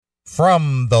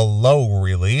From the low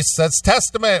release, that's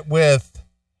Testament with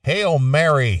Hail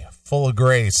Mary, full of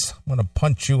grace. I'm going to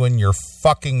punch you in your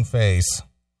fucking face.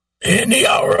 In the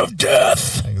hour of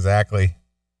death. Exactly.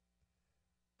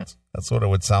 That's what it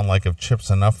would sound like if Chips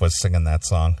Enough was singing that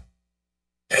song.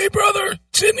 Hey, brother,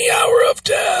 it's in the hour of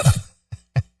death.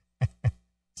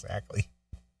 Exactly.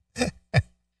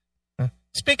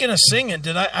 Speaking of singing,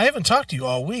 I haven't talked to you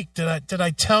all week. Did I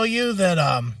tell you that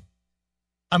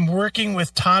I'm working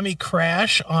with Tommy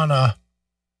Crash on a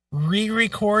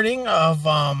re-recording of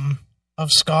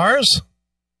Scars?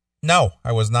 No,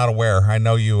 I was not aware. I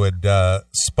know you had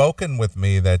spoken with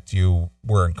me that you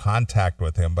were in contact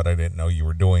with him, but I didn't know you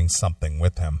were doing something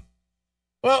with him.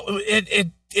 Well,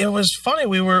 it was funny.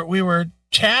 We were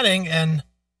chatting and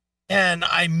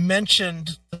I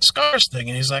mentioned the Scars thing,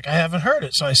 and he's like, I haven't heard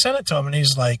it. So I sent it to him, and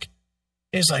he's like,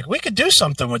 we could do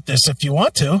something with this if you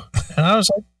want to. And I was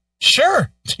like,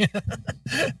 sure.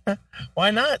 Why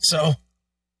not? So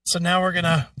now we're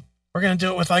gonna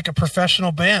do it with like a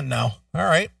professional band now. All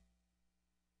right.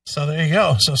 So there you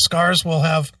go. So Scars will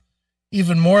have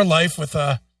even more life with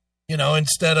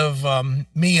instead of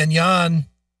me and Jan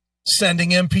sending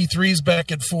MP3s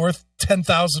back and forth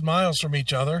 10,000 miles from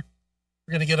each other.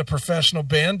 We're going to get a professional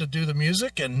band to do the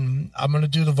music, and I'm going to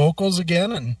do the vocals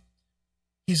again, and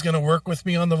he's going to work with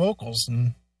me on the vocals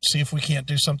and see if we can't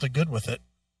do something good with it.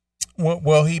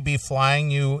 Will he be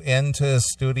flying you into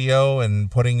his studio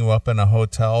and putting you up in a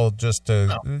hotel just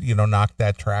to, knock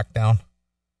that track down?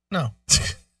 No.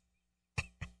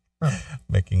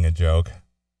 Making a joke.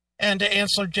 And to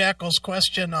answer Jackal's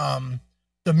question,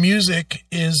 the music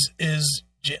is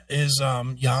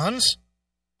Jan's.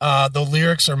 The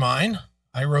lyrics are mine.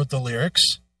 I wrote the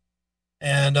lyrics,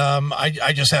 and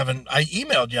I just haven't. I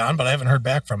emailed Jan, but I haven't heard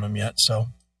back from him yet. So,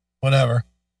 whatever.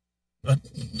 But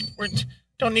we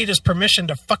don't need his permission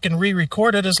to fucking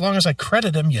re-record it as long as I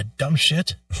credit him. You dumb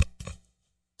shit. It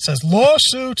says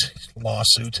lawsuit,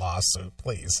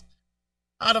 please.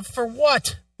 For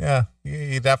what? Yeah,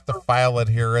 you'd have to file it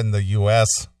here in the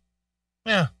U.S.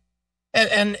 Yeah,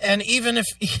 and even if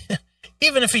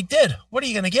he did, what are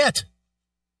you going to get?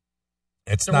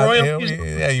 It's the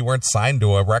not. You weren't signed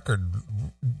to a record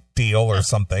deal or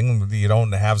something. You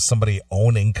don't have somebody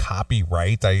owning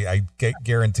copyright. I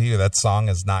guarantee you that song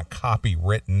is not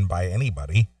copywritten by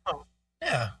anybody. Oh,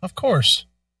 yeah, of course.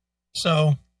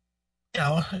 So,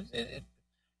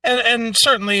 and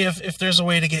certainly if there's a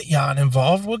way to get Jan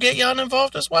involved, we'll get Jan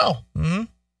involved as well. Mm-hmm.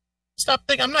 Stop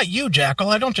thinking I'm not you, Jackal.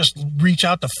 I don't just reach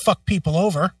out to fuck people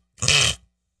over.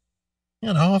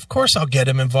 Of course I'll get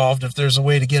him involved if there's a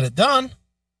way to get it done.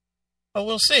 But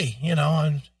we'll see,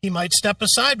 and he might step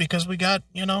aside because we got,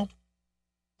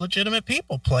 legitimate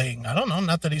people playing. I don't know.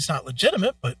 Not that he's not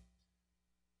legitimate, but,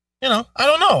 I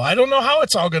don't know. I don't know how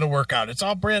it's all going to work out. It's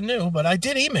all brand new, but I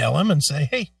did email him and say,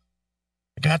 hey,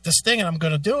 I got this thing and I'm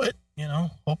going to do it.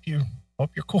 Hope you're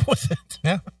cool with it.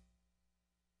 Yeah.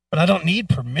 But I don't need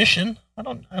permission. I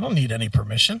don't need any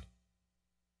permission.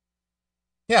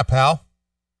 Yeah, pal.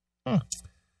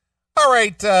 All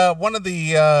right, one of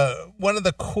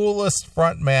the coolest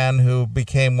frontman who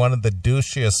became one of the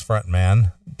douchiest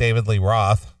frontman, David Lee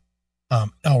Roth.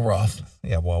 L. Roth.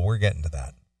 Yeah, well, we're getting to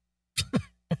that.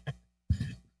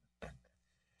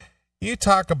 You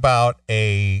talk about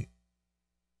a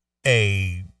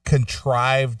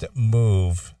contrived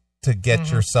move to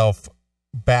get yourself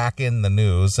back in the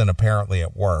news, and apparently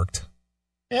it worked.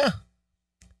 Yeah.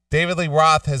 David Lee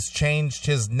Roth has changed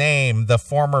his name. The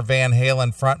former Van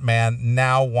Halen frontman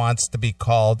now wants to be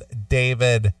called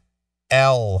David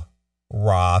L.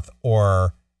 Roth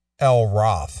or L.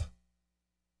 Roth.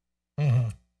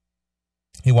 Mm-hmm.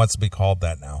 He wants to be called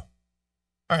that now.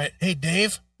 All right. Hey,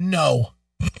 Dave. No.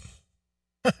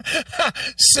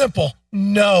 Simple.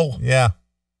 No. Yeah.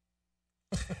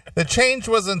 The change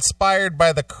was inspired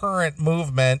by the current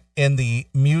movement in the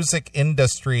music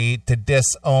industry to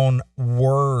disown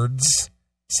words.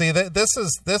 See, this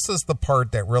is the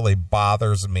part that really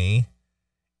bothers me.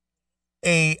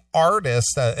 A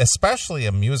artist, especially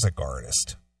a music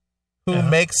artist, who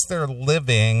makes their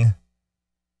living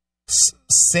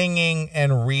singing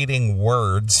and reading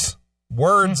words.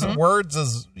 Words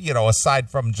is, aside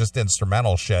from just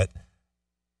instrumental shit,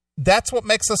 that's what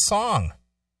makes a song.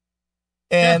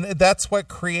 And that's what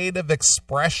creative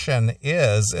expression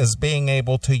is being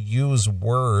able to use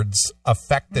words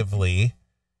effectively.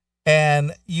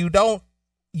 And you don't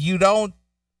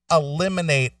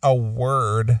eliminate a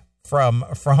word from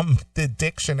the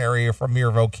dictionary or from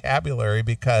your vocabulary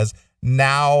because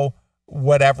now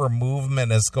whatever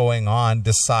movement is going on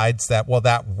decides that, well,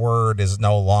 that word is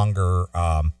no longer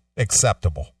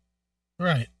acceptable.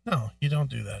 Right. No, you don't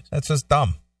do that. That's just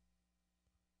dumb.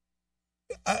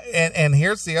 And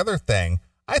here's the other thing.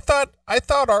 I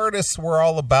thought artists were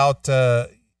all about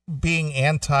being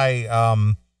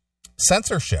anti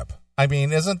censorship. I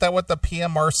mean, isn't that what the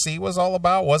PMRC was all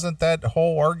about? Wasn't that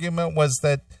whole argument was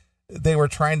that they were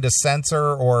trying to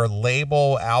censor or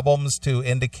label albums to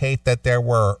indicate that there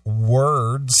were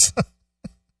words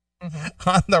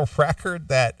on the record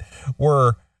that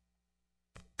were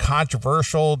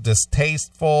controversial,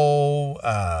 distasteful,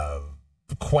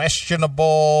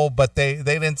 questionable, but they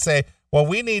didn't say, well,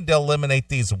 we need to eliminate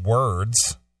these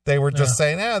words. They were just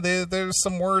saying, there's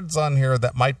some words on here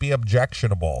that might be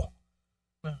objectionable.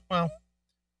 Well,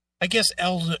 I guess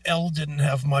L didn't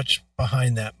have much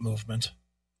behind that movement.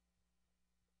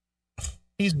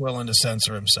 He's willing to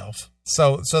censor himself.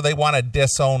 So they want to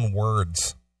disown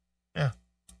words. Yeah.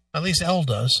 At least L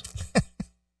does. I'm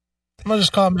going to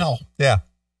just call him L. Yeah.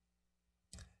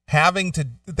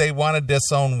 They want to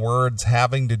disown words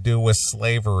having to do with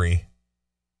slavery.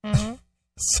 Mm-hmm.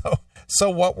 So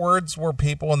what words were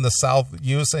people in the South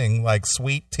using, like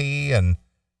sweet tea and,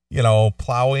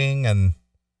 plowing and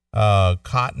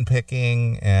cotton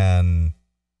picking and,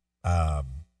 I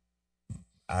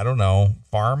don't know,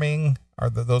 farming?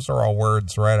 Those are all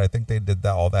words, right? I think they did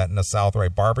all that in the South,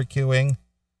 right? Barbecuing.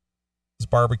 Is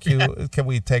barbecue? Yeah. Can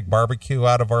we take barbecue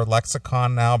out of our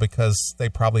lexicon now because they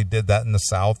probably did that in the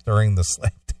South during the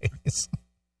slave days?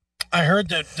 I heard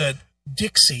that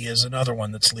Dixie is another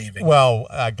one that's leaving. Well,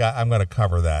 I'm going to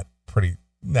cover that pretty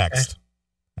next.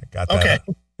 I got that. Okay.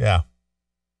 Yeah.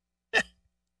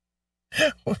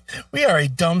 We are a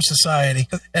dumb society,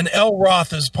 and L.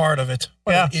 Roth is part of it.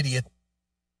 What an idiot.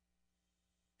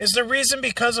 Is the reason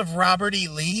because of Robert E.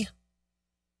 Lee?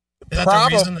 Is that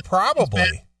the reason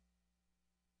probably.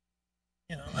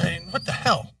 What the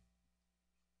hell?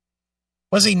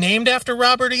 Was he named after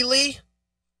Robert E. Lee?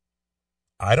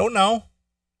 I don't know.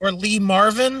 Or Lee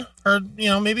Marvin? Or,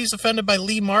 maybe he's offended by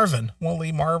Lee Marvin. Well,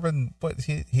 Lee Marvin, but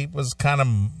he was kind of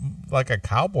like a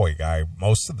cowboy guy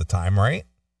most of the time, right?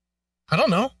 I don't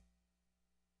know.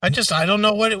 I don't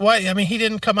know why. I mean, he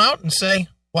didn't come out and say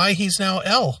why he's now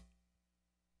L.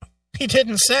 He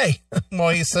didn't say. Well,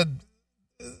 he said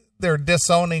they're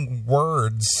disowning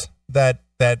words that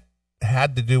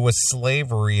had to do with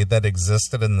slavery that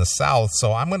existed in the South.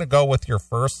 So I'm going to go with your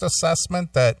first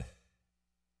assessment that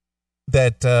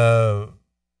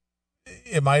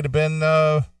it might have been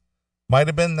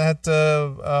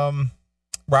that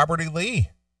Robert E. Lee.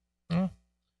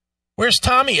 Where's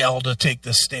Tommy L to take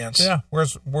this stance? Yeah,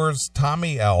 where's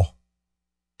Tommy L?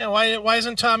 Yeah, why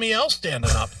isn't Tommy L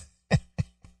standing up?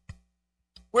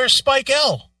 Where's Spike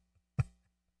L?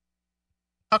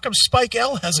 How come Spike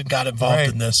L hasn't got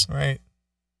involved in this? Right.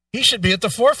 He should be at the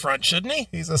forefront, shouldn't he?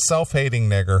 He's a self-hating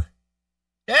nigger.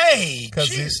 Hey,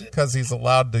 because he's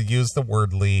allowed to use the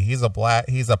word Lee. He's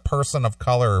a person of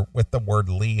color with the word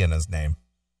Lee in his name.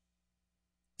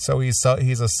 So he's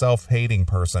a self-hating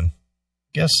person.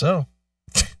 Guess so.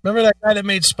 Remember that guy that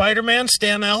made Spider-Man,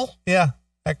 Stan L? Yeah,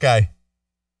 that guy.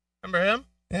 Remember him?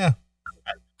 Yeah.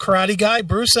 Karate guy,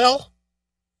 Bruce L?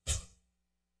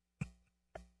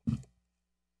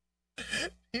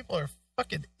 People are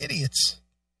fucking idiots.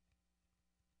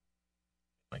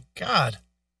 My God.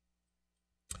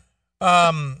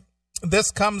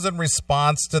 This comes in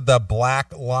response to the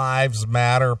Black Lives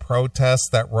Matter protests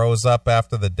that rose up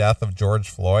after the death of George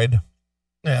Floyd.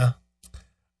 Yeah.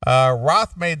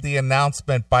 Roth made the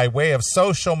announcement by way of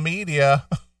social media.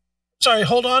 Sorry,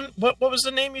 hold on. What was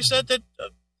the name you said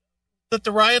that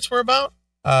the riots were about?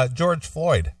 George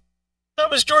Floyd.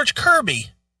 That was George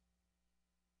Kirby.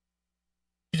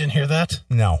 You didn't hear that?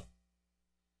 No.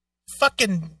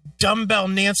 Fucking dumbbell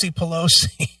Nancy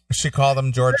Pelosi. She called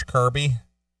him George Kirby?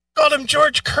 Called him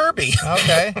George Kirby.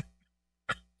 Okay.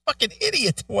 Fucking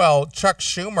idiot. Well, Chuck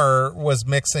Schumer was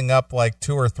mixing up like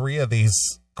 2 or 3 of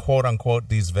these quote unquote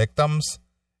these victims,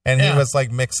 and he was like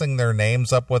mixing their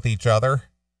names up with each other.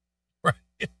 Right.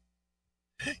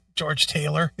 George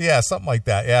Taylor. Yeah, something like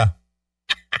that. Yeah.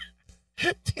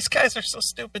 These guys are so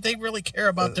stupid. They really care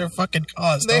about their fucking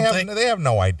cause. They have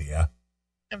no idea.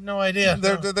 I have no idea.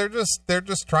 They're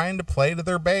just trying to play to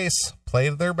their base.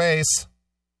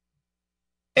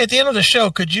 At the end of the show,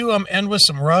 could you end with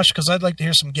some Rush? Because I'd like to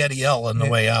hear some Geddy L on the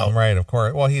way out. Right, of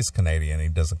course. Well, he's Canadian. He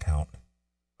doesn't count.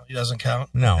 He doesn't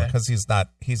count? No, because he's not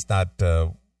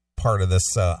part of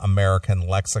this American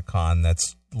lexicon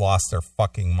that's lost their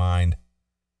fucking mind.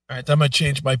 All right, I'm going to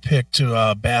change my pick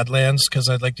to Badlands because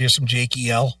I'd like to hear some Jakey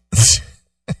L.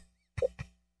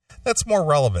 That's more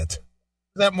relevant. Is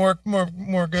that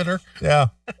more gooder? Yeah.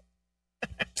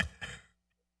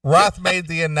 Roth made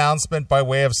the announcement by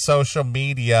way of social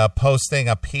media, posting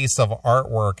a piece of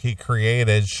artwork he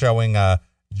created showing a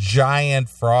giant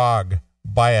frog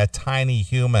by a tiny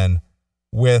human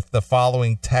with the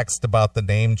following text about the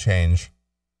name change.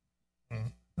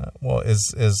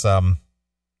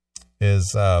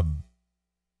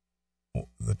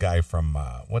 The guy from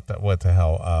what the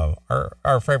hell?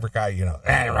 Our favorite guy,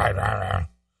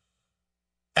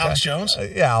 Alex Jones?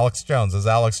 Yeah, Alex Jones. Is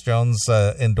Alex Jones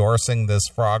endorsing this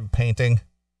frog painting?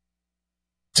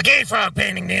 It's a gay frog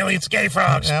painting, Neely. It's gay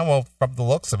frogs. Yeah, well, from the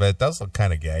looks of it does look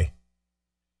kind of gay.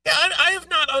 Yeah, I have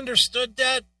not understood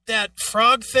that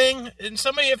frog thing. And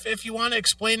somebody, if you want to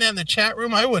explain that in the chat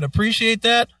room, I would appreciate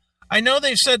that. I know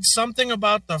they said something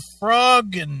about the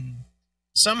frog and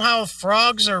somehow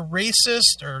frogs are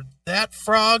racist, or that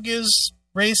frog is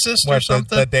racist, or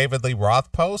something. The David Lee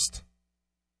Roth post?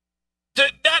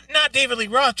 Not David Lee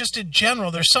Roth, just in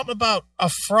general. There's something about a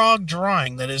frog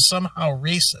drawing that is somehow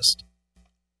racist.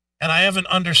 And I haven't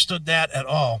understood that at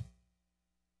all.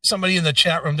 Somebody in the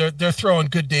chat room, they're throwing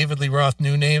good David Lee Roth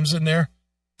new names in there.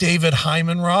 David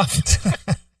Hyman Roth.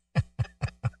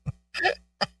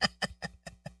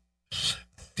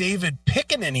 David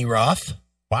Pickaninny Roth.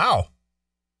 Wow.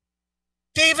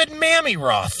 David Mammy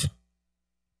Roth.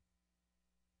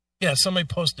 Yeah, somebody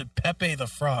posted Pepe the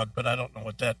Frog, but I don't know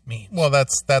what that means. Well,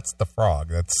 that's the frog.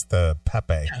 That's the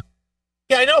Pepe.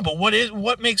 Yeah, I know, but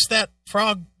what makes that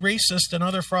frog racist and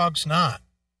other frogs not?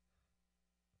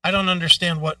 I don't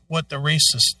understand what the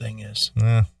racist thing is.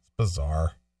 It's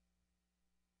bizarre.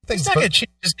 He's not going to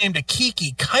change his name to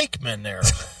Kiki Kikeman there.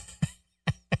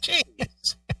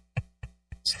 Jeez.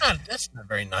 That's not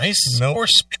very nice. Nope. Or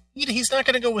Spade. He's not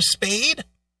going to go with Spade?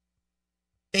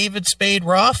 David Spade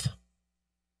Roth?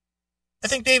 I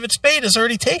think David Spade is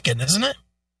already taken, isn't it?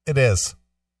 It is.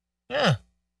 Yeah.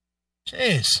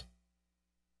 Jeez.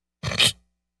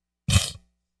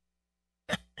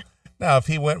 Now, if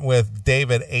he went with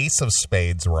David Ace of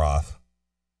Spades Roth,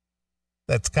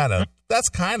 that's kind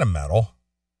of metal.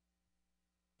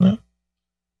 Yeah.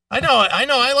 I know.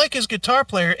 I like his guitar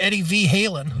player, Eddie V.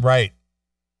 Halen. Right.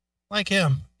 Like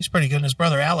him. He's pretty good. And his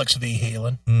brother, Alex V.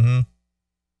 Halen. Mm-hmm.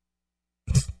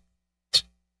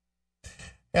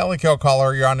 Hail and Kill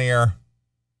caller, you're on the air.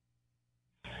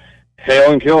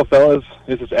 Hail and Kill, fellas.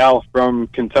 This is Al from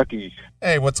Kentucky.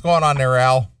 Hey, what's going on there,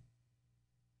 Al?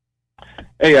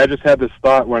 Hey, I just had this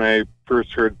thought when I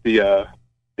first heard the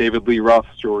David Lee Roth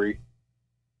story.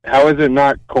 How is it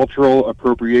not cultural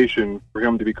appropriation for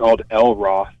him to be called L.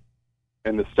 Roth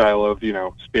in the style of,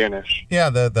 Spanish? Yeah,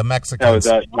 the Mexicans. How is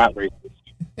that not racist?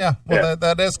 Yeah, well, Yeah.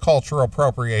 That is cultural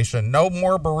appropriation. No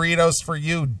more burritos for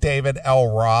you, David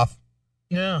L. Roth.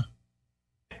 Yeah.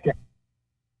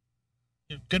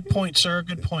 Good point, sir.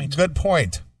 Good point. Good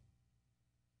point.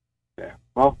 Yeah.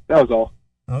 Well, that was all.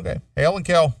 Okay. Hail and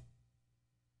Kill.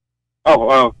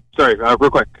 Oh, sorry. Real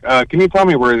quick. Can you tell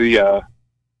me where the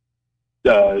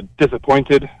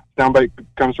disappointed soundbite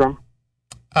comes from?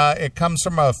 It comes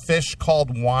from a fish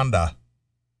called Wanda.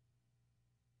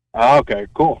 Okay,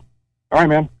 cool. All right,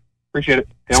 man. Appreciate it.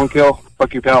 Hail and Kill.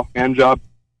 Fuck you, pal. Hand job.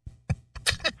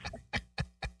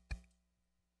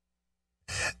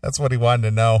 That's what he wanted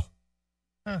to know.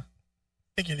 Huh.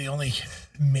 I think you're the only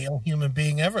male human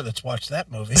being ever that's watched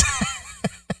that movie.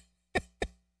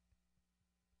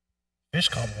 Fish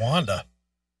called Wanda.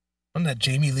 Wasn't that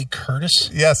Jamie Lee Curtis?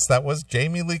 Yes, that was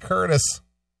Jamie Lee Curtis.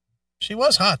 She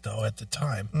was hot, though, at the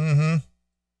time. Mm-hmm.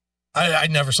 I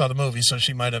never saw the movie, so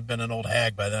she might have been an old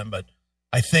hag by then, but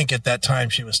I think at that time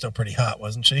she was still pretty hot,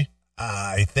 wasn't she?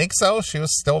 I think so. She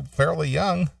was still fairly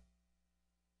young.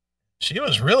 She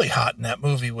was really hot in that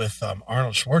movie with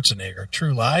Arnold Schwarzenegger,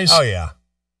 True Lies. Oh, yeah.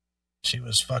 She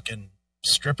was fucking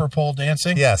stripper pole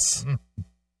dancing. Yes.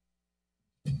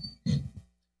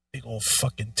 Big old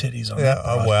fucking titties on Yeah. that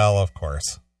broad. Well, of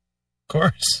course. Of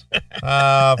course.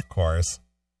 Of course.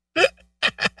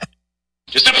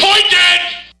 Disappointed!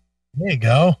 There you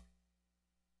go.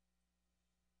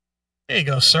 There you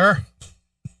go, sir.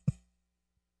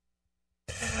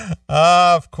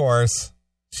 Of course.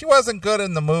 She wasn't good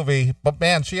in the movie, but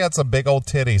man, she had some big old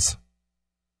titties.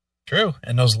 True.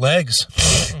 And those legs.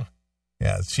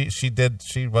 Yeah, she did.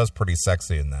 She was pretty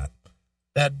sexy in that.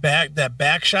 That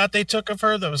back shot they took of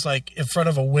her that was like in front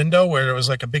of a window where there was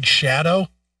like a big shadow.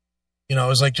 It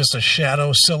was like just a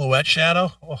shadow, silhouette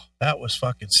shadow. Oh, that was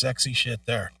fucking sexy shit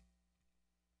there.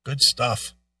 Good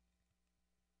stuff.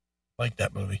 Like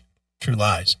that movie. True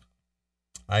Lies.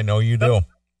 I know you do.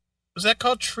 Was that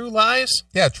called True Lies?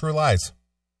 Yeah, True Lies.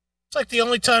 It's like the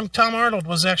only time Tom Arnold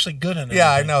was actually good in it.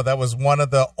 Yeah, I know. That was one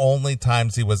of the only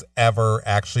times he was ever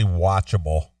actually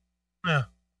watchable. Yeah.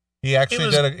 He actually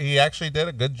did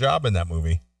a good job in that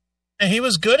movie. And he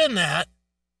was good in that.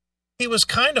 He was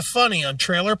kind of funny on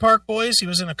Trailer Park Boys. He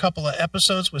was in a couple of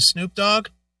episodes with Snoop Dogg.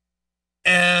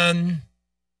 And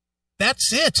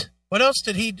that's it. What else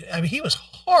did he do? I mean, he was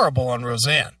horrible on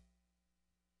Roseanne.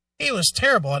 He was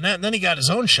terrible on that. And then he got his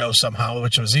own show somehow,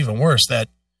 which was even worse. The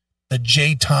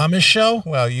Jay Thomas show.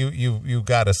 Well, you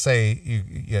got to say,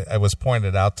 it was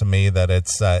pointed out to me that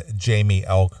it's Jamie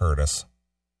L. Curtis.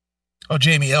 Oh,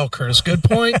 Jamie L. Curtis. Good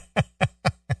point.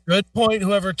 Good point.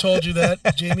 Whoever told you that,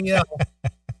 Jamie L.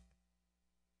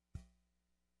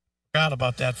 Forgot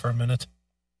about that for a minute.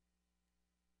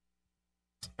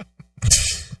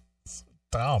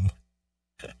 Dumb.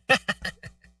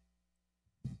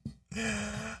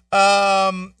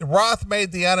 Roth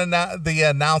made the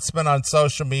announcement on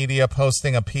social media,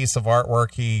 posting a piece of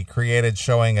artwork he created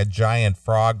showing a giant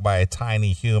frog by a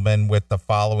tiny human with the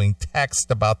following text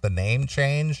about the name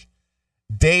change.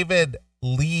 David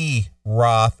Lee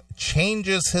Roth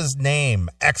changes his name! !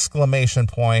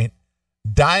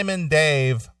 Diamond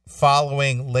Dave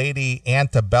following Lady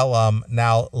Antebellum,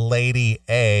 now Lady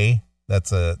A.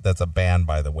 That's a band,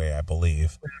 by the way, I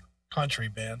believe. Country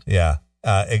band. Yeah.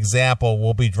 Example,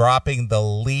 we'll be dropping the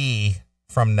Lee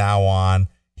from now on.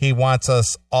 He wants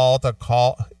us all to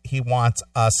call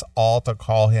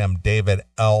him David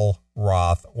L.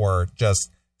 Roth, or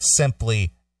just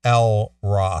simply L.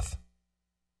 Roth.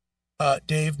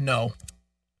 Dave, no.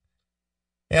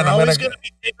 And I'm always going to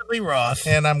be David Lee Roth.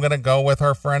 And I'm going to go with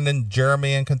our friend in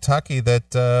Jeremy in Kentucky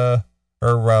that,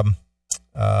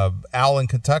 Al in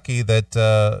Kentucky,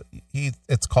 that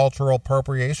it's cultural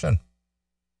appropriation.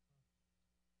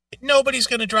 Nobody's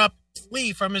going to drop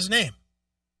Lee from his name.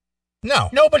 No.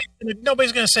 Nobody's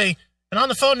going to say, and on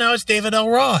the phone now it's David L.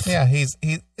 Roth. Yeah, he's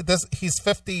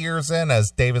 50 years in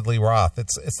as David Lee Roth.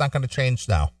 It's not going to change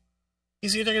now.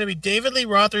 He's either going to be David Lee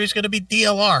Roth or he's going to be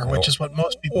DLR, which is what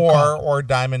most people call him. Or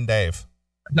Diamond Dave.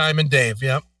 Diamond Dave,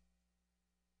 yep.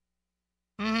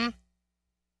 Mm-hmm.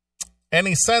 And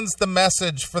he sends the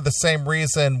message for the same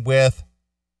reason with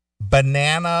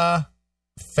Banana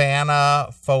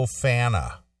Fana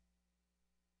Fofana.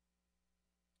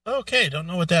 Okay, don't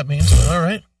know what that means, but all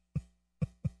right.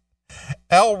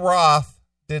 L. Roth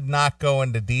did not go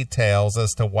into details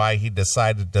as to why he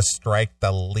decided to strike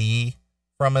the Lee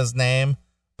from his name,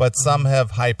 but some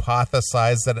have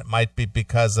hypothesized that it might be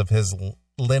because of his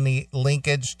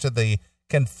linkage to the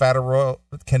Confederate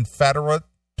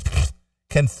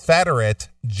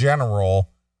General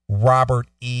Robert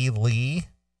E. Lee.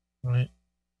 Right.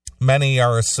 Many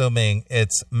are assuming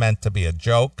it's meant to be a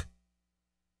joke.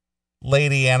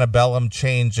 Lady Antebellum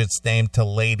changed its name to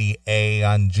Lady A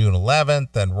on June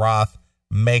 11th, and Roth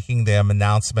making the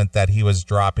announcement that he was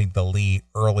dropping the Lee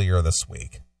earlier this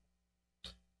week.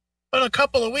 But in a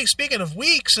couple of weeks, speaking of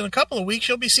weeks, in a couple of weeks,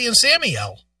 you'll be seeing Sammy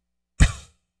L.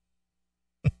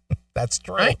 That's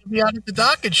true. Right? You'll be out at the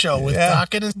Docket show with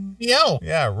Docket and Sammy L.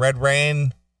 Yeah, Red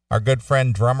Rain, our good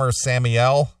friend drummer Sammy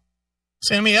L.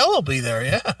 Sammy L will be there,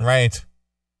 yeah. Right.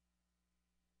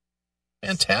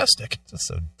 Fantastic. Just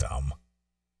so dumb.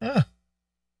 Yeah.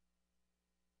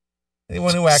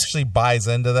 Anyone who actually buys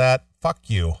into that, fuck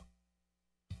you.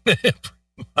 Pretty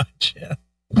much, yeah.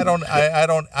 I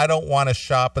don't want to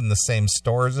shop in the same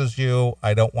stores as you.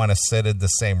 I don't want to sit in the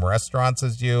same restaurants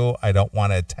as you. I don't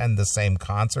want to attend the same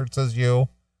concerts as you.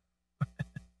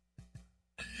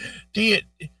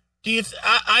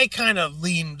 I kind of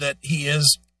lean that he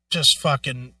is just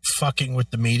fucking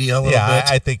with the media a little bit. Yeah,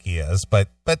 I think he is, but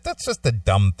that's just a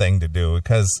dumb thing to do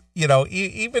because,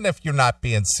 even if you're not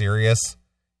being serious,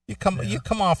 you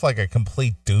come off like a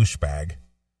complete douchebag.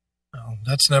 No,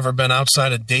 that's never been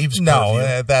outside of Dave's purview.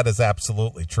 No, that is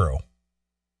absolutely true.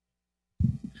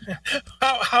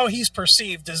 How he's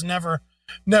perceived has never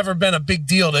been a big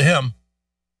deal to him.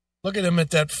 Look at him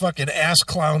at that fucking ass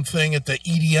clown thing at the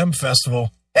EDM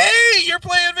festival. Hey, you're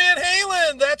playing Van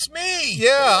Halen. That's me.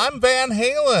 Yeah, I'm Van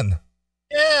Halen.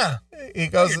 Yeah. He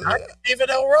goes, David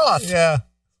L. Roth. Yeah.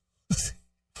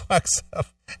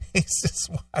 He just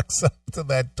walks up to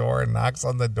that door and knocks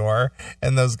on the door,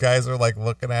 and those guys are like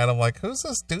looking at him like, who's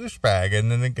this douchebag?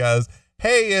 And then it goes,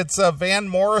 hey, it's Van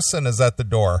Morrison is at the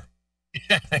door.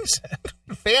 Yeah, exactly.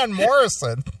 Van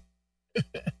Morrison.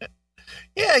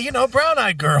 Yeah,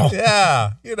 brown-eyed girl.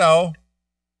 Yeah,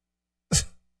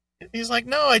 He's like,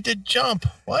 no, I did Jump.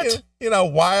 What?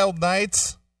 Wild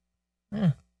Nights.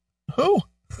 Yeah. Who?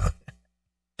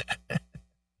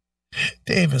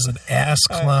 Dave is an ass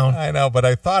clown. I know, but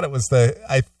I thought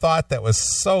that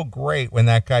was so great when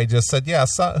that guy just said, yeah,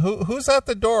 who's at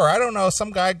the door? I don't know,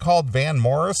 some guy called Van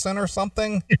Morrison or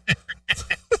something.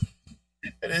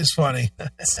 It is funny.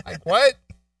 It's like, what?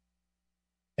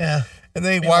 Yeah. And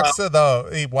then he walks to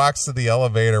the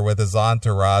elevator with his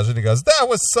entourage, and he goes, "That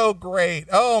was so great!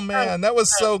 Oh man, that was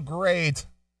so great!"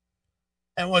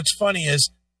 And what's funny is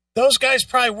those guys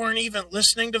probably weren't even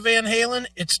listening to Van Halen.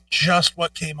 It's just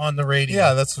what came on the radio.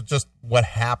 Yeah, that's just what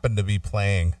happened to be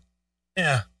playing.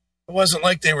 Yeah, it wasn't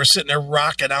like they were sitting there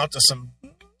rocking out to some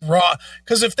raw.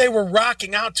 Because if they were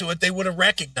rocking out to it, they would have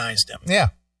recognized him. Yeah.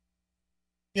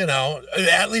 You know,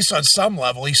 at least on some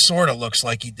level, he sort of looks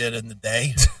like he did in the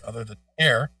day, other than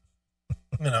hair.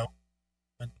 You know,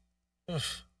 but, you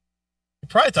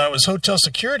probably thought it was hotel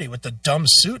security with the dumb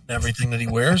suit and everything that he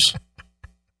wears.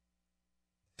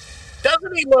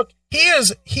 Doesn't he look? He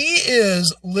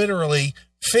is literally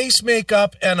face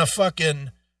makeup and a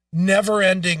fucking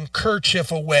never-ending kerchief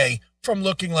away from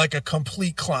looking like a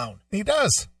complete clown. He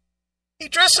does. He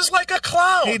dresses like a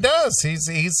clown. He does.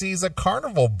 He's a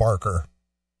carnival barker.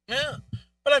 Yeah.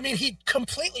 But I mean, he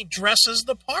completely dresses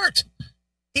the part.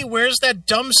 He wears that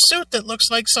dumb suit that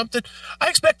looks like something. I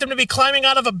expect him to be climbing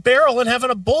out of a barrel and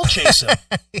having a bull chase him.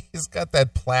 He's got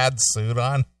that plaid suit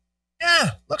on.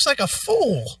 Yeah. Looks like a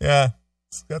fool. Yeah.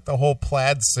 He's got the whole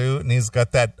plaid suit, and he's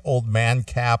got that old man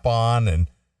cap on. And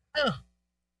yeah.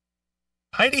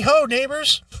 Heidi ho,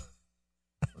 neighbors.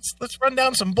 Let's run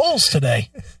down some bulls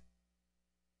today.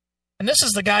 And this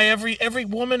is the guy every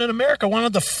woman in America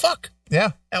wanted to fuck.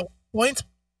 Yeah. At one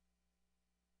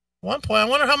point, I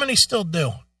wonder how many still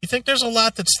do. You think there's a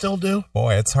lot that still do?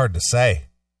 Boy, it's hard to say.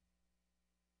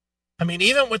 I mean,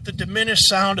 even with the diminished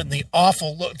sound and the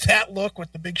awful look, that look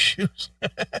with the big shoes, do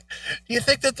you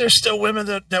think that there's still women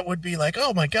that would be like,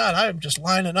 oh my God, I'm just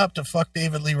lining up to fuck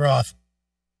David Lee Roth?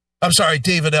 I'm sorry,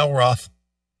 David L. Roth.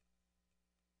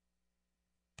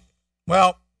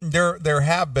 Well, there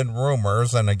have been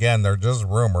rumors, and again, they're just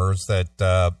rumors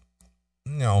that,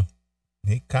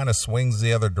 he kind of swings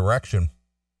the other direction.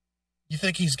 You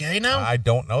think he's gay now? I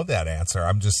don't know that answer.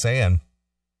 I'm just saying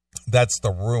that's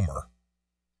the rumor.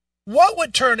 What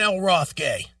would turn L. Roth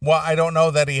gay? Well, I don't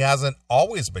know that he hasn't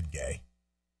always been gay.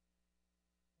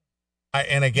 I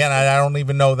don't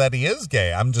even know that he is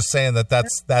gay. I'm just saying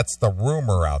that's the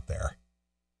rumor out there.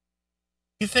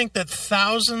 You think that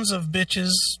thousands of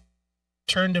bitches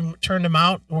turned him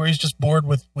out, or he's just bored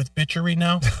with bitchery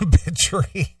now?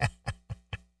 Bitchery.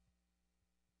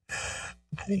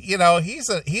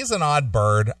 He's an odd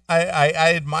bird.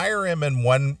 I admire him in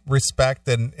one respect,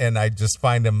 and I just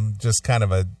find him just kind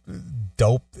of a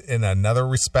dope in another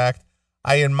respect.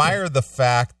 I admire the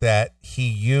fact that he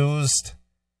used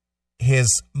his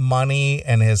money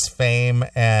and his fame,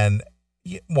 and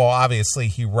well, obviously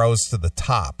he rose to the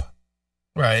top.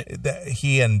 Right.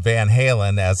 He and Van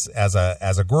Halen as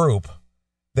a group,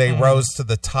 they rose to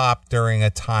the top during a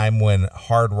time when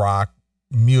hard rock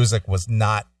music was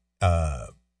not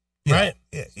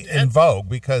in vogue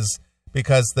because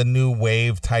the new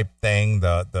wave type thing,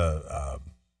 the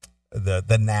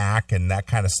knack and that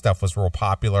kind of stuff was real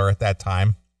popular at that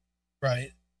time.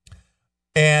 Right.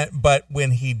 But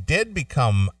when he did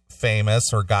become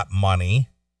famous or got money,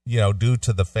 due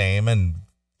to the fame and,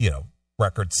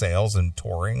 record sales and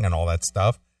touring and all that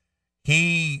stuff,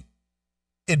 he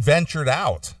adventured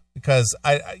out because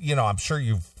I'm sure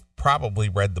you've probably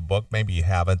read the book. Maybe you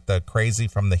haven't. The Crazy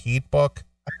from the Heat book.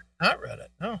 I have not read it.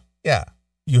 No. Yeah.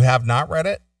 You have not read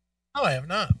it? No, I have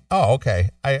not. Oh, okay.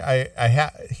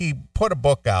 He put a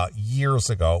book out years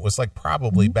ago. It was like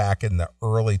probably back in the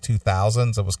early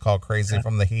 2000s. It was called Crazy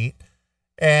from the Heat.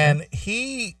 And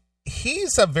he's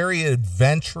a very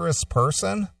adventurous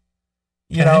person.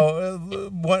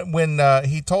 When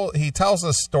he tells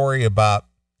a story about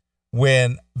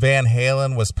when Van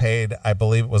Halen was paid, I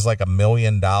believe it was like $1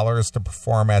 million to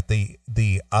perform at the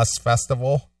US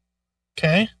Festival.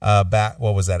 Okay. Back,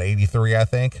 what was that? 83, I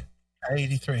think.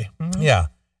 83. Mm-hmm. Yeah.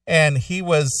 And he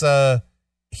was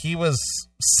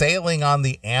sailing on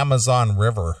the Amazon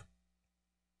River.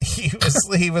 He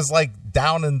was like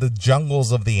down in the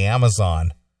jungles of the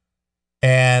Amazon.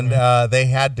 And they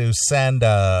had to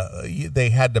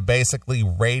basically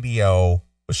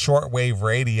shortwave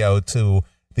radio to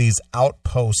these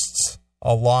outposts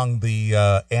along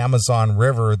the Amazon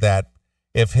River that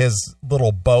if his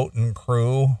little boat and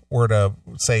crew were to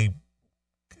say,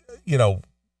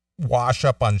 wash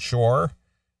up on shore,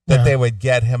 that they would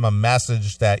get him a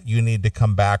message that you need to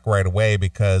come back right away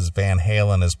because Van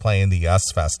Halen is playing the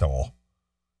US Festival.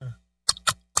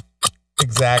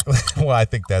 Exactly. Well, I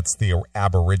think that's the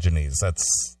Aborigines.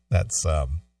 That's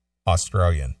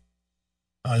Australian.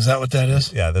 Oh, is that what that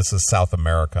is? Yeah, this is South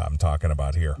America I'm talking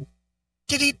about here.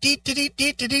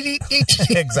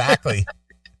 Exactly.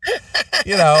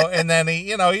 And then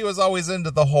he was always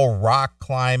into the whole rock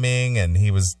climbing, and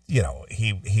he was,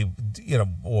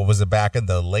 what was it, back in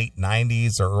the late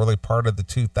 90s or early part of the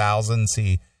 2000s,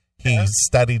 he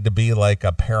studied to be like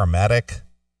a paramedic.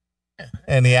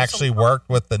 And he actually worked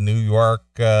with the New York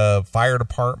fire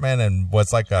department and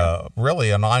was like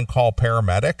an on-call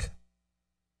paramedic.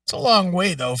 It's a long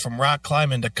way though from rock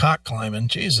climbing to cock climbing.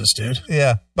 Jesus, dude.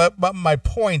 Yeah, but my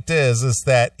point is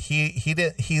that he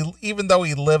even though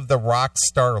he lived the rock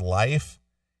star life,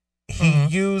 he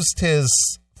used his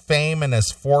fame and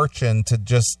his fortune to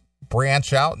just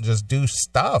branch out and just do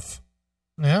stuff.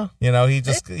 Yeah.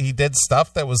 He did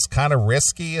stuff that was kind of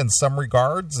risky in some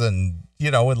regards, and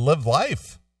and live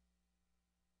life.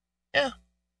 Yeah.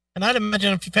 And I'd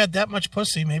imagine if you've had that much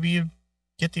pussy, maybe you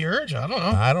get the urge. I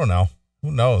don't know.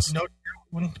 Who knows?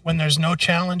 When there's no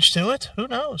challenge to it, who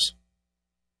knows?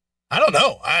 I don't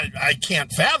know. I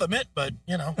can't fathom it, but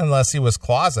unless he was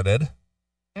closeted.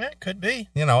 Yeah, it could be.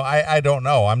 I don't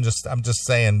know. I'm just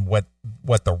saying what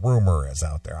the rumor is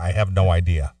out there. I have no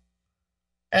idea.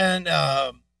 And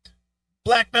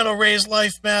Black Metal Ray's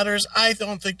Life Matters. I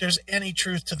don't think there's any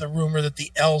truth to the rumor that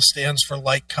the L stands for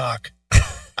light cock.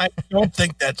 I don't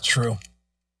think that's true.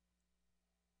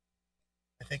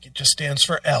 I think it just stands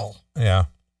for L. Yeah.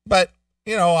 But,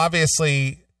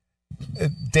 obviously,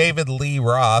 David Lee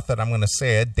Roth, and I'm going to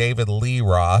say it, David Lee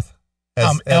Roth.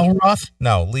 L. Roth?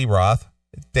 No, Lee Roth.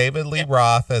 David Lee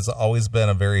Roth has always been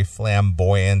a very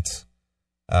flamboyant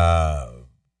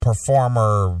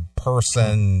performer,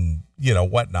 person,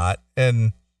 whatnot.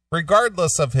 And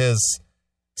regardless of his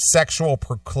sexual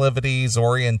proclivities,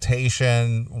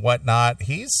 orientation, whatnot,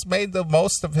 he's made the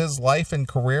most of his life and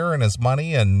career and his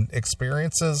money and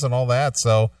experiences and all that.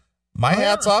 So my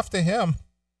hat's off to him.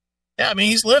 Yeah, I mean,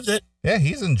 he's lived it. Yeah,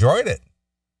 he's enjoyed it.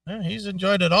 Yeah, he's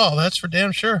enjoyed it all. That's for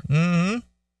damn sure. Mm-hmm.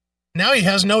 Now he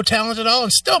has no talent at all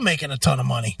and still making a ton of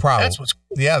money. Probably.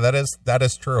 Yeah, that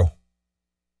is true.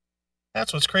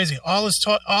 That's what's crazy. All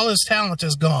his talent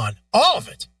is gone. All of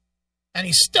it. And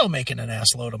he's still making an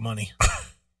ass load of money.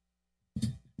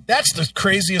 That's the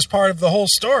craziest part of the whole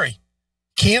story.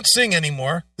 Can't sing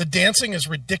anymore. The dancing is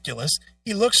ridiculous.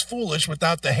 He looks foolish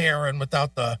without the hair and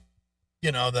without the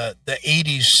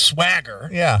 80s swagger.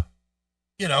 Yeah.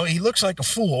 He looks like a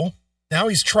fool. Now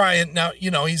he's trying. Now,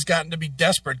 he's gotten to be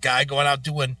desperate guy going out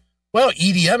doing, well,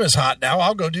 EDM is hot now.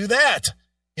 I'll go do that.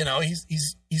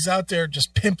 He's out there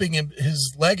just pimping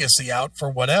his legacy out for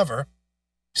whatever.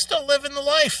 Still living the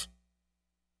life.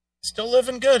 Still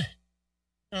living good.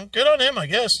 Good on him, I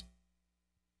guess.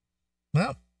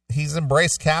 Well, he's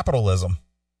embraced capitalism.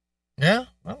 Yeah,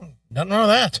 well, nothing wrong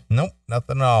with that. Nope,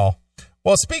 nothing at all.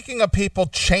 Well, speaking of people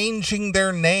changing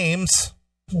their names.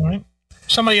 All right.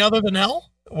 Somebody other than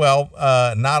L? Well,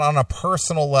 not on a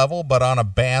personal level, but on a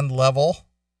band level.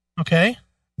 Okay.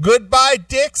 Goodbye,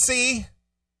 Dixie.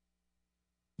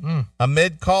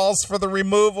 Amid calls for the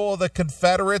removal of the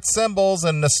Confederate symbols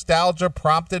and nostalgia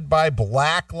prompted by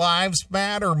Black Lives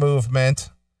Matter movement,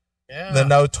 the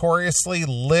notoriously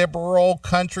liberal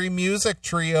country music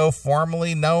trio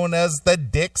formerly known as the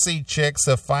Dixie Chicks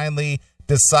have finally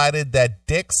decided that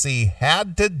Dixie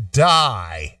had to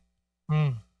die.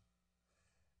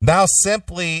 Now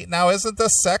isn't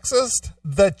this sexist?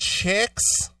 The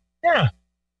Chicks? Yeah.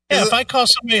 Yeah, if I call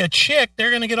somebody a chick, they're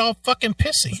going to get all fucking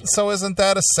pissy. So isn't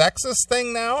that a sexist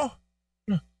thing now?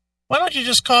 Why don't you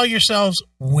just call yourselves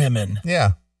women?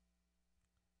 Yeah.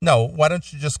 No, why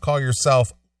don't you just call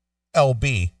yourself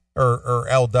LB or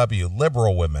LW,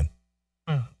 liberal women?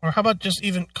 Or how about just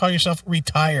even call yourself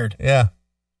retired? Yeah.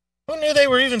 Who knew they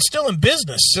were even still in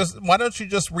business? Why don't you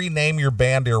just rename your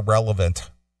band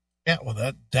Irrelevant? Yeah,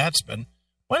 well, that's been...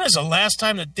 When is the last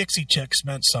time the Dixie Chicks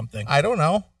meant something? I don't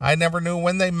know. I never knew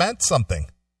when they meant something.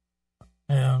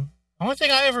 Yeah. The only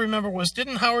thing I ever remember was,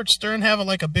 didn't Howard Stern have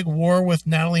a big war with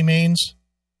Natalie Maines?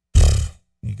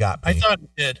 You got me. I thought he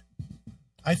did.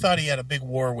 I thought he had a big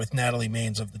war with Natalie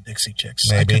Maines of the Dixie Chicks.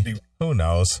 Maybe. Who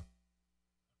knows?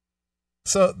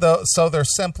 So they're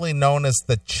simply known as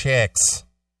the Chicks.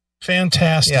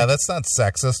 Fantastic. Yeah, that's not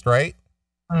sexist, right?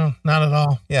 Not at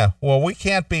all. Yeah. Well, we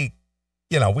can't be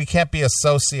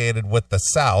associated with the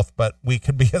South, but we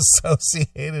could be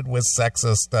associated with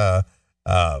sexist,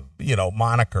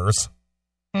 monikers.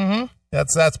 Mm-hmm.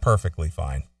 That's perfectly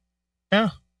fine.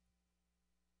 Yeah.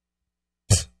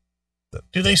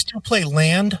 Do they still play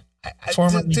Land?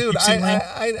 Dude,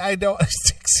 I don't.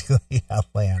 Dixieland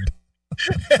Land.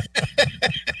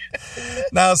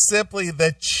 Now, simply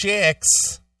the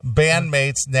Chicks,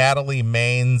 bandmates Natalie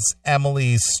Maines,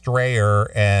 Emily Strayer,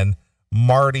 and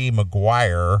Marty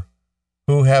McGuire,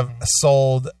 who have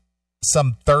sold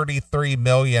some 33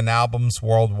 million albums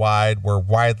worldwide were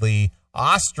widely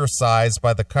ostracized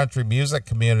by the country music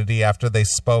community after they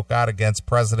spoke out against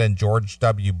President George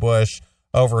W. Bush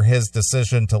over his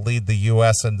decision to lead the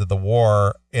U.S. into the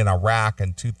war in Iraq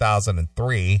in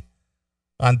 2003.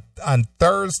 On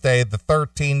Thursday, the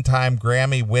 13-time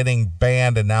Grammy-winning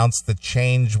band announced the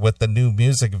change with the new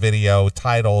music video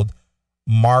titled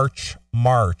March,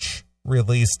 March,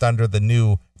 released under the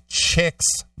new Chicks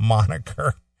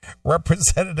moniker.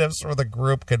 Representatives for the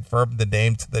group confirmed the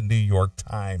name to the New York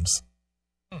Times.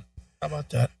 How about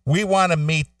that? We want to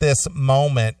meet this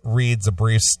moment, reads a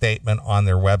brief statement on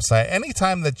their website.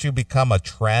 Anytime that you become a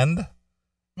trend,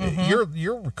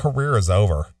 your career is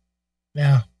over.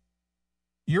 Yeah.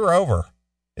 You're over.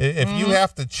 If you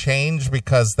have to change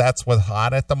because that's what's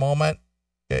hot at the moment,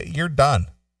 you're done.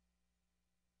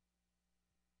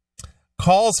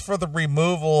 Calls for the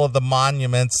removal of the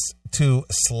monuments to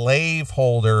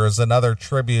slaveholders and other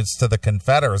tributes to the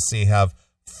Confederacy have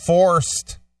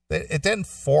forced. It didn't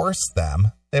force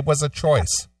them. It was a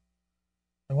choice.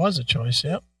 It was a choice,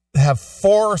 yep. Have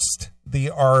forced the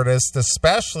artists,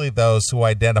 especially those who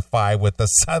identify with the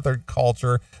Southern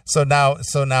culture. So now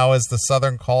is the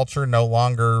Southern culture no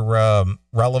longer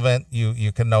relevant?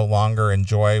 You can no longer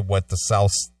enjoy what the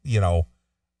South, if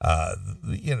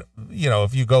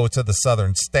you go to the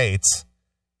Southern states,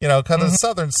 because the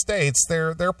Southern states,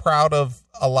 they're proud of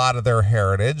a lot of their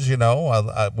heritage,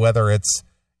 whether it's,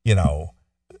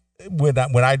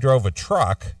 when I drove a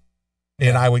truck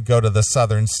and I would go to the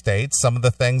Southern states, some of the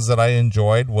things that I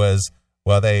enjoyed was,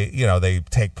 they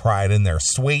take pride in their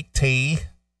sweet tea.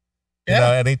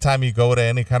 Yeah. Anytime you go to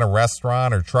any kind of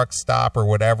restaurant or truck stop or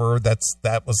whatever,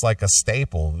 that was like a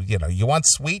staple. You want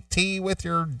sweet tea with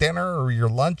your dinner or your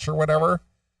lunch or whatever,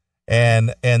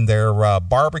 and their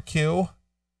barbecue,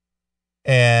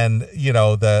 and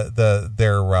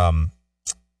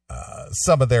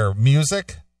some of their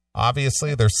music.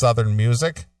 Obviously, their Southern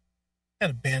music.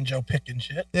 And a banjo picking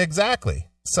shit. Exactly.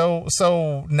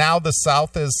 So now the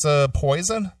South is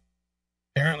poison?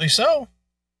 Apparently so.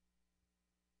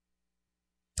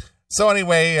 So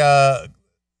anyway,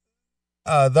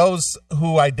 those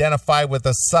who identify with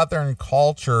the Southern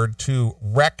culture to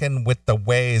reckon with the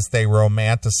ways they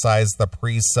romanticize the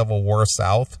pre-Civil War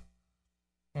South.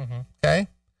 Okay.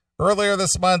 Earlier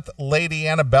this month, Lady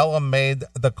Antebellum made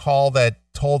the call that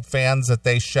told fans that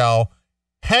they shall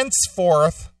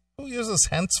henceforth, who uses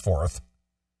henceforth?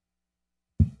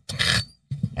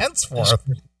 Henceforth.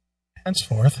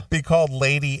 Be called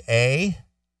Lady A.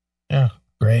 Yeah,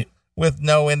 great. With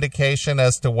no indication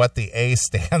as to what the A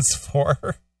stands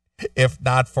for, if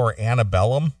not for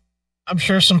Antebellum. I'm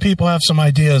sure some people have some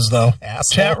ideas, though.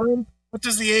 Asshole. Chat room, what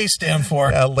does the A stand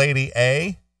for? Lady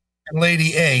A. And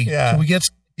Lady A. Yeah. Can we get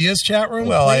some ideas, chat room?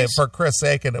 Well, for Chris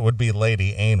Aiken, it would be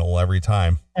Lady Anal every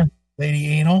time. Lady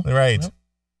Anal? Right. Yep.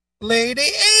 Lady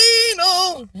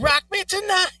Anal, rock me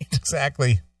tonight.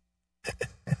 Exactly.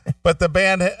 But the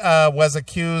band was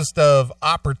accused of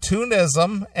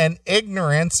opportunism and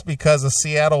ignorance because a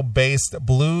Seattle-based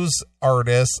blues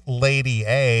artist, Lady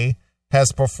A,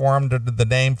 has performed under the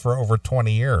name for over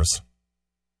 20 years.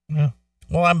 Yeah.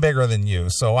 Well, I'm bigger than you,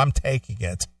 so I'm taking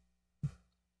it.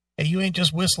 Hey, you ain't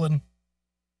just whistling.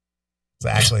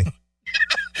 Exactly.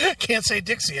 Can't say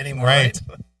Dixie anymore, right?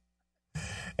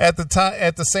 At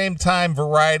the same time,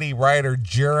 Variety writer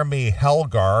Jeremy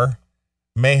Helgar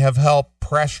may have helped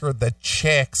pressure the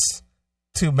Chicks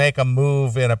to make a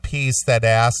move in a piece that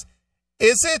asks,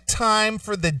 is it time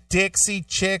for the Dixie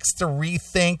Chicks to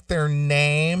rethink their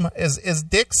name? Is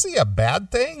Dixie a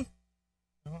bad thing?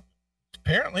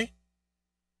 Apparently.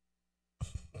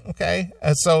 Okay.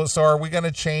 So are we going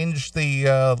to change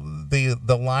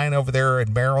the line over there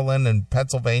in Maryland and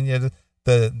Pennsylvania,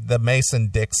 the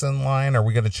Mason-Dixon line? Are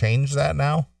we going to change that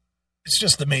now? It's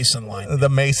just the Mason line. The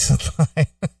Mason line.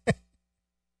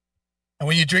 And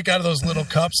when you drink out of those little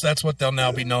cups, that's what they'll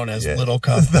now be known as, little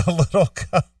cups. The little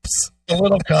cups. The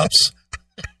little cups.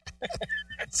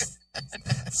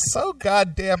 So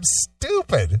goddamn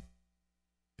stupid.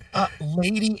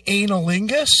 Lady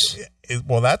Analingus?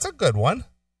 Well, that's a good one.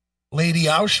 Lady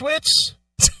Auschwitz?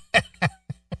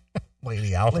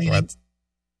 Lady Auschwitz.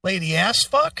 Lady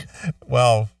Assfuck?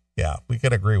 Well, yeah, we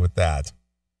can agree with that.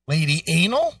 Lady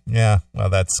Anal? Yeah, well,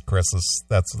 that's Chris's.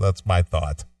 That's my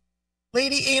thought.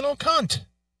 Lady Anal Cunt.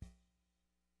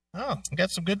 Oh, I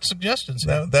got some good suggestions.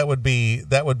 That would be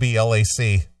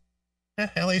LAC. Yeah,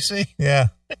 LAC. Yeah,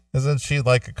 isn't she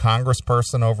like a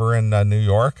congressperson over in New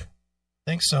York?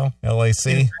 I think so.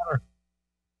 LAC.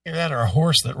 Either that or a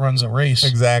horse that runs a race.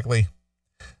 Exactly.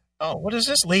 Oh, what is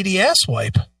this? Lady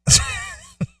Asswipe.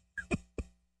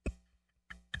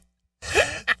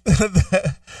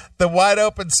 The Wide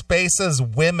Open Spaces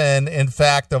women, in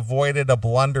fact, avoided a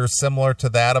blunder similar to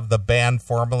that of the band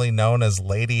formerly known as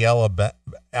Lady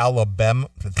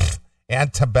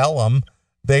Antebellum.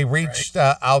 They reached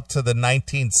out to the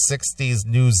 1960s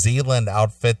New Zealand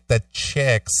outfit, the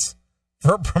Chicks,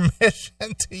 for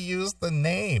permission to use the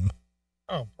name.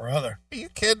 Oh, brother. Are you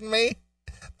kidding me?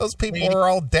 Those people are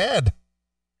all dead.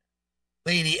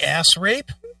 Lady Ass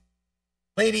Rape?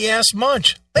 Lady Ass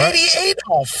Munch? Lady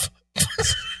Adolf?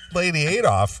 Lady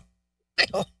Adolf.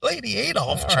 Lady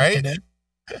Adolf. All right.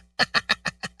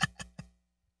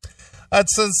 A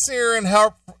sincere and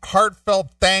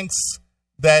heartfelt thanks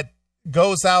that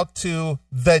goes out to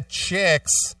the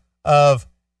Chicks of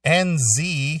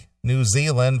NZ, New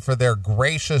Zealand, for their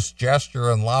gracious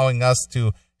gesture in allowing us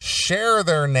to share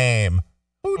their name.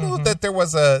 Who knew that there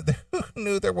was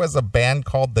a band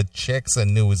called the Chicks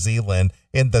in New Zealand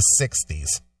in the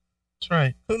 60s? That's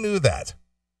right. Who knew that?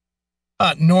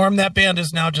 Norm, that band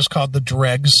is now just called the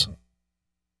Dregs.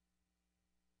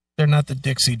 They're not the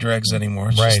Dixie Dregs anymore.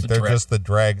 It's right, just they're just the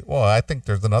Drag. Well, I think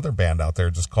there's another band out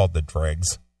there just called the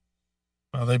Dregs.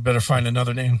 Well, they better find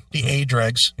another name. The A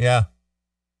Dregs. Yeah.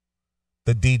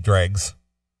 The D Dregs.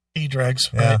 E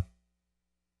Dregs, right? Yeah.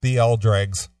 The L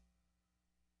Dregs.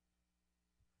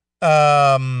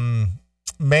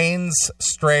 Maines,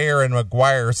 Strayer, and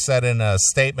McGuire said in a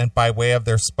statement by way of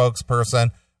their spokesperson,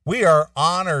 "We are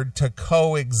honored to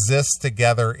coexist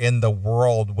together in the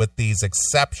world with these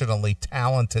exceptionally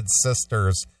talented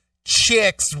sisters.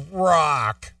 Chicks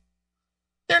rock."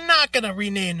 They're not going to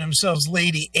rename themselves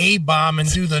Lady A-Bomb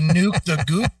and do the Nuke the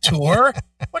Goop tour.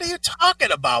 What are you talking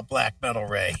about, Black Metal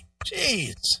Ray?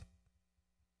 Jeez.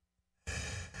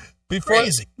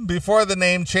 Before the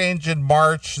name change in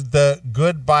March, the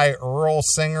Goodbye Earl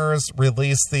singers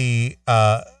released the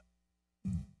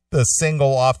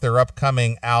single off their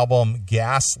upcoming album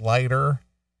Gaslighter,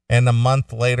 and a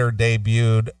month later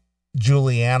debuted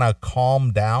Juliana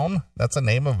Calm Down. That's the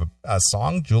name of a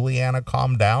song, Juliana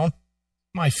Calm Down.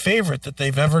 My favorite that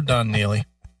they've ever done, Neely.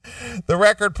 The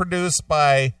record produced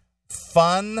by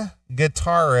fun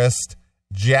guitarist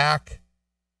Jack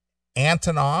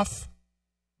Antonoff.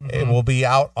 It will be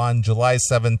out on July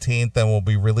 17th and will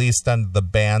be released under the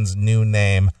band's new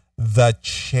name, The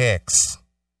Chicks.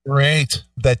 Great.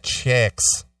 The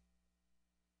Chicks.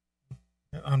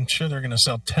 I'm sure they're going to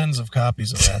sell tens of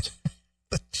copies of that.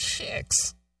 The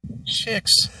Chicks.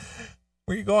 Chicks.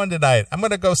 Where are you going tonight? I'm going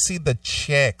to go see The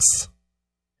Chicks.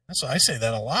 That's why I say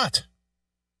that a lot.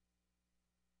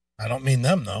 I don't mean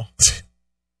them, though.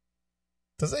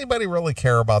 Does anybody really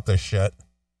care about this shit?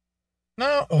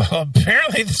 No, well,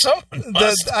 apparently someone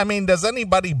must. Does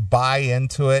anybody buy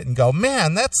into it and go,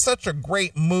 man, that's such a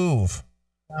great move?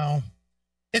 No.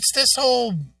 It's this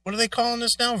whole, what are they calling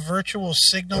this now? Virtual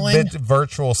signaling?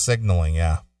 Virtual signaling,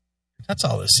 yeah. That's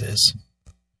all this is.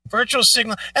 Virtual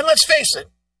signal. And let's face it,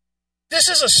 this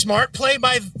is a smart play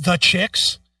by the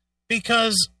Chicks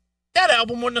because that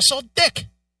album wouldn't have sold dick.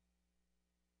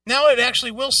 Now it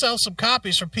actually will sell some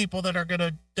copies for people that are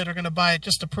gonna buy it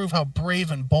just to prove how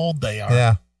brave and bold they are.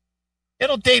 Yeah.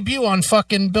 It'll debut on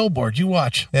fucking Billboard. You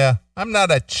watch. Yeah. I'm not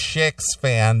a Chicks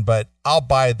fan, but I'll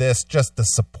buy this just to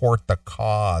support the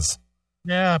cause.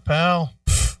 Yeah, pal.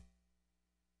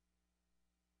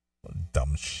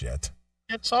 Dumb shit.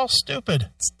 It's all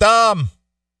stupid. It's dumb.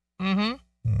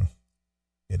 Mm-hmm.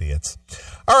 Idiots.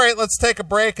 All right, let's take a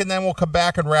break and then we'll come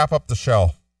back and wrap up the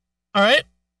show. All right.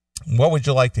 What would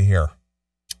you like to hear?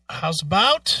 How's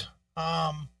about,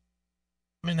 I'm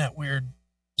in that weird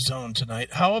zone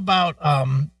tonight. How about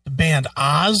the band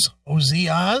Oz, O-Z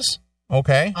Oz?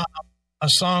 Okay. A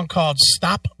song called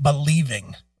Stop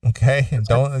Believing. Okay.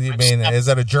 Is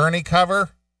it a Journey cover?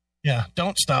 Yeah,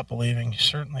 Don't Stop Believing,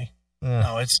 certainly. Yeah.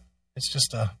 No, it's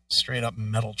just a straight up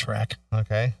metal track.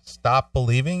 Okay. Stop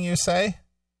Believing, you say?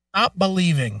 Stop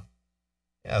Believing.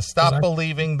 Yeah, stop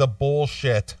believing the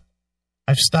bullshit.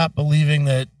 I've stopped believing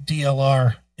that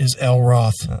DLR is L.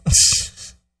 Roth.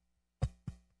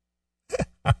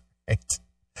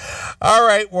 All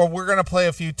right. Well, we're going to play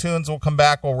a few tunes. We'll come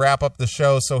back. We'll wrap up the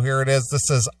show. So here it is. This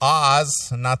is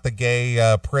Oz, not the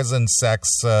gay prison sex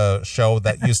show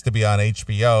that used to be on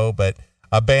HBO, but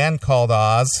a band called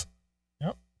Oz.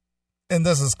 Yep. And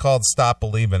this is called Stop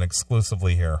Believing,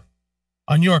 exclusively here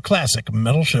on your classic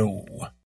metal show.